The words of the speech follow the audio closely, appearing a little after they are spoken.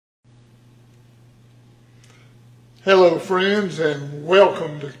Hello friends, and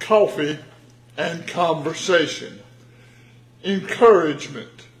welcome to Coffee and Conversation.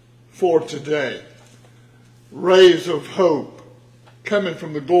 Encouragement for today. Rays of hope coming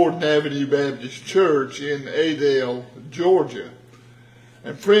from the Gordon Avenue Baptist Church in Adel, Georgia.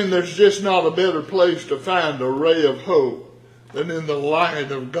 And friend, there's just not a better place to find a ray of hope than in the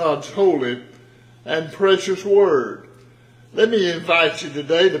light of God's holy and precious Word. Let me invite you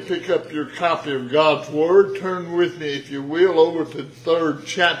today to pick up your copy of God's Word. Turn with me, if you will, over to the 3rd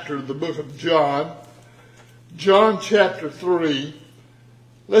chapter of the book of John. John chapter 3.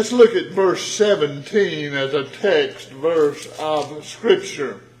 Let's look at verse 17 as a text verse of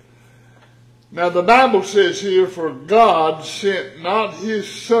Scripture. Now the Bible says here, "For God sent not his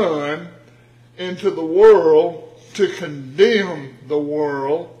Son into the world to condemn the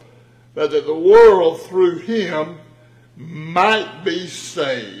world, but that the world through him might be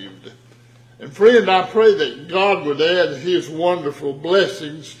saved." And friend, I pray that God would add his wonderful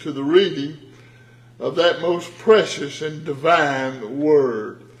blessings to the reading of that most precious and divine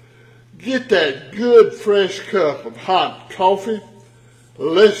word. Get that good fresh cup of hot coffee.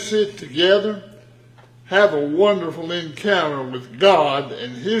 Let's sit together, have a wonderful encounter with God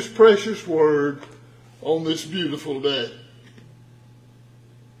and his precious word on this beautiful day.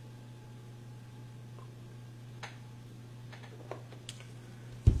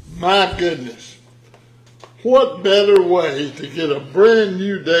 My goodness, what better way to get a brand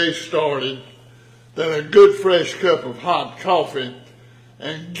new day started than a good fresh cup of hot coffee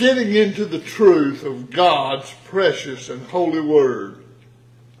and getting into the truth of God's precious and holy word.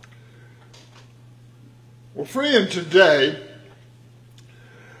 Well, friend, today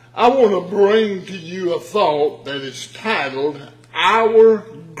I want to bring to you a thought that is titled, Our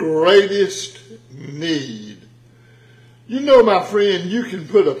Greatest Need. You know, my friend, you can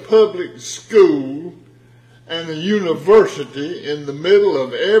put a public school and a university in the middle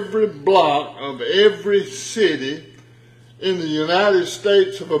of every block of every city in the United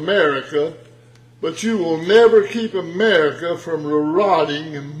States of America, but you will never keep America from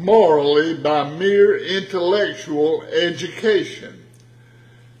rotting morally by mere intellectual education.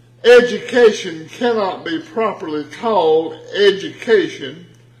 Education cannot be properly called education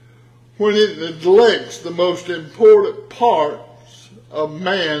when it neglects the most important parts of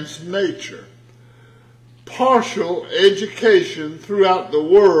man's nature. Partial education throughout the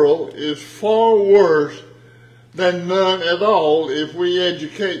world is far worse than none at all if we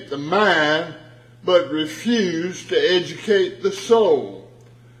educate the mind but refuse to educate the soul.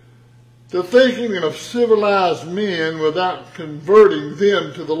 The thinking of civilized men without converting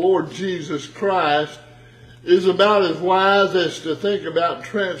them to the Lord Jesus Christ is about as wise as to think about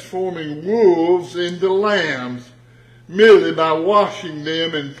transforming wolves into lambs merely by washing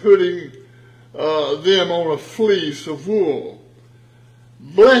them and putting them on a fleece of wool.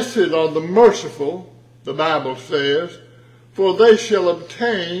 Blessed are the merciful, the Bible says, for they shall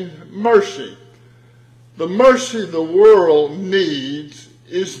obtain mercy. The mercy the world needs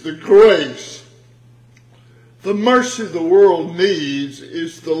is the grace. The mercy the world needs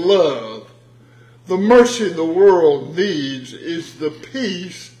is the love. The mercy the world needs is the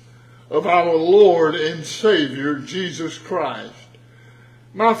peace of our Lord and Savior, Jesus Christ.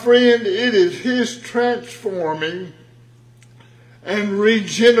 My friend, it is his transforming and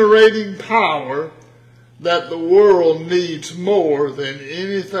regenerating power that the world needs more than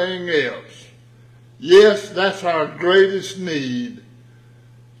anything else. Yes, that's our greatest need,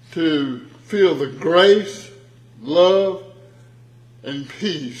 to feel the grace, love, and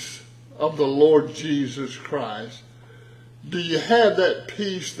peace of the Lord Jesus Christ. Do you have that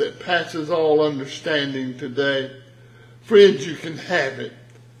peace that passes all understanding today? Friends, you can have it.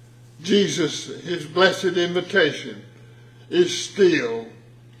 Jesus, his blessed invitation is still,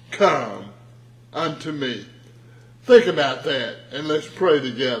 come unto me. Think about that and let's pray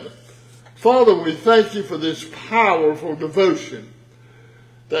together. Father, we thank you for this powerful devotion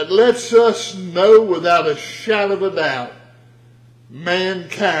that lets us know without a shadow of a doubt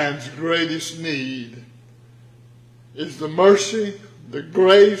mankind's greatest need is the mercy, the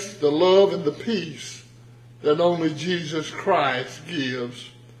grace, the love, and the peace that only Jesus Christ gives.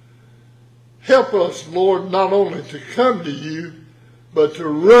 Help us, Lord, not only to come to you, but to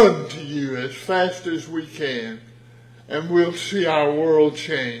run to you as fast as we can, and we'll see our world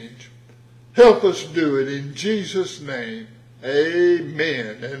change. Help us do it in Jesus' name.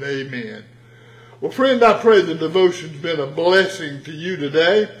 Amen and amen. Well, friend, I pray the devotion's been a blessing to you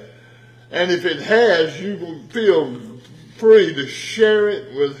today. And if it has, you will feel free to share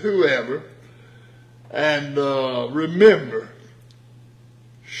it with whoever. And remember,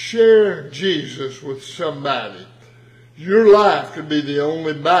 share Jesus with somebody. Your life could be the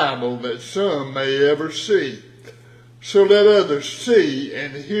only Bible that some may ever see. So let others see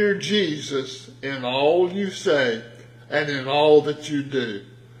and hear Jesus in all you say and in all that you do.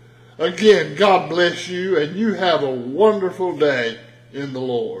 Again, God bless you, and you have a wonderful day in the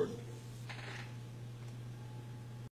Lord.